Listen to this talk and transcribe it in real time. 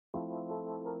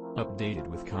Updated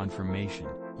with confirmation,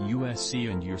 USC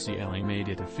and UCLA made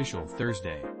it official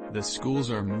Thursday. The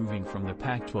schools are moving from the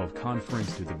Pac-12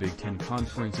 Conference to the Big Ten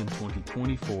Conference in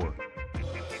 2024.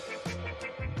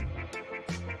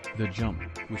 The jump,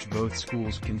 which both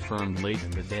schools confirmed late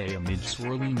in the day amid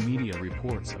swirling media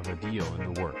reports of a deal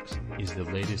in the works, is the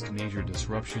latest major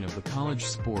disruption of the college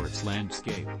sports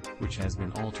landscape, which has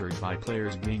been altered by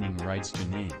players gaining rights to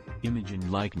name, image and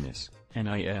likeness,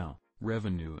 NIL,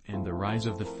 revenue and the rise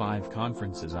of the five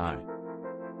conferences.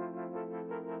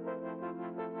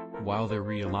 While the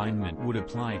realignment would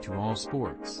apply to all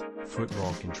sports,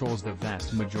 football controls the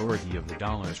vast majority of the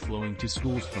dollars flowing to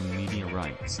schools from media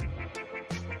rights.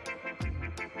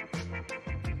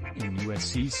 In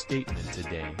USC's statement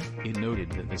today, it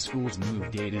noted that the school's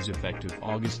move date is effective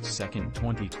August 2,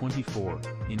 2024,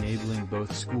 enabling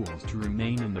both schools to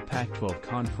remain in the Pac-12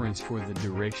 Conference for the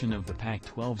duration of the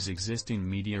Pac-12's existing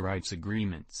media rights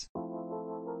agreements.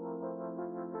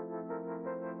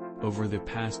 Over the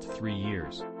past 3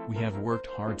 years, we have worked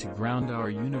hard to ground our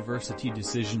university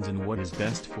decisions in what is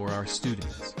best for our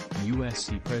students,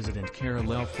 USC President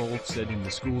Carol L. Folt said in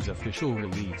the school's official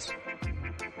release.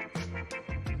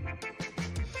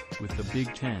 With the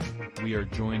Big Ten, we are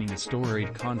joining a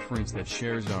storied conference that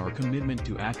shares our commitment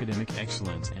to academic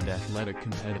excellence and athletic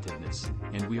competitiveness,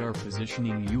 and we are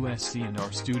positioning USC and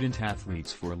our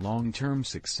student-athletes for long-term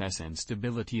success and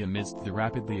stability amidst the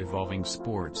rapidly evolving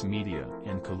sports media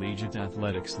and collegiate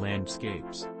athletics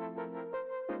landscapes.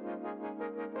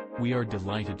 We are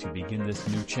delighted to begin this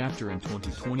new chapter in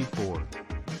 2024.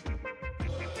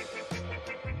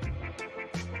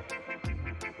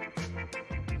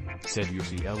 Said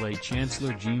UCLA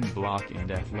Chancellor Gene Block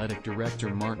and Athletic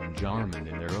Director Martin Jarman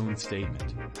in their own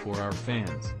statement. For our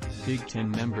fans, Big Ten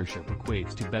membership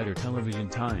equates to better television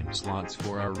time slots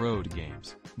for our road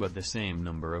games, but the same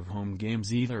number of home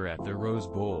games either at the Rose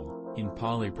Bowl, in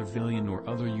Poly Pavilion or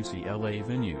other UCLA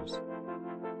venues.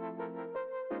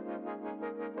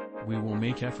 We will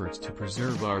make efforts to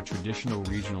preserve our traditional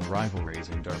regional rivalries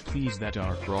and are pleased that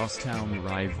our crosstown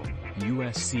rival,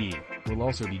 USC, will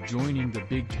also be joining the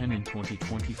Big Ten in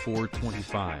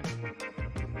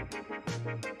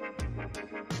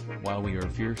 2024-25. While we are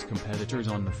fierce competitors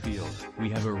on the field, we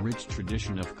have a rich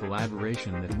tradition of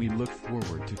collaboration that we look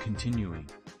forward to continuing.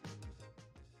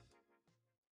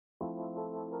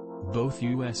 Both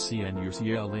USC and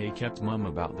UCLA kept mum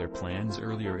about their plans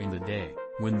earlier in the day,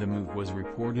 when the move was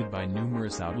reported by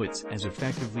numerous outlets as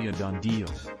effectively a done deal.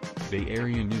 Bay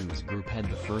Area News Group had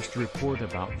the first report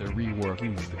about the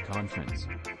reworking of the conference.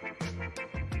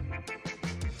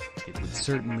 It would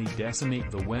certainly decimate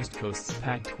the West Coast's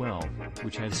Pac-12,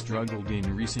 which has struggled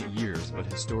in recent years but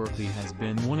historically has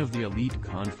been one of the elite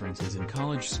conferences in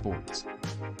college sports.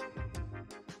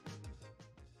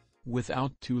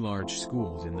 Without two large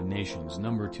schools in the nation's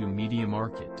number 2 media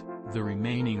market, the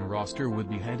remaining roster would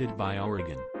be headed by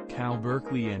Oregon, Cal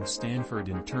Berkeley and Stanford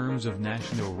in terms of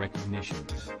national recognition.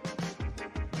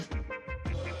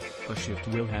 A shift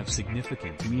will have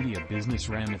significant media business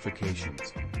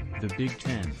ramifications. The Big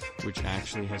Ten, which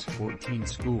actually has 14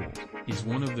 schools, is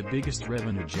one of the biggest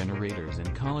revenue generators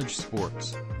in college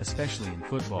sports, especially in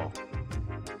football.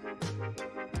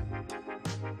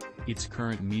 Its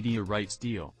current media rights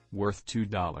deal, worth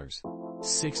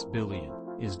 $2.6 billion,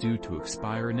 is due to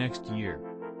expire next year.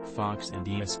 Fox and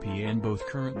ESPN both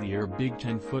currently air Big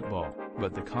Ten football,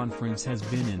 but the conference has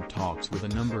been in talks with a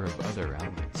number of other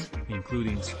outlets,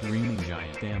 including streaming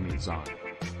giant Amazon.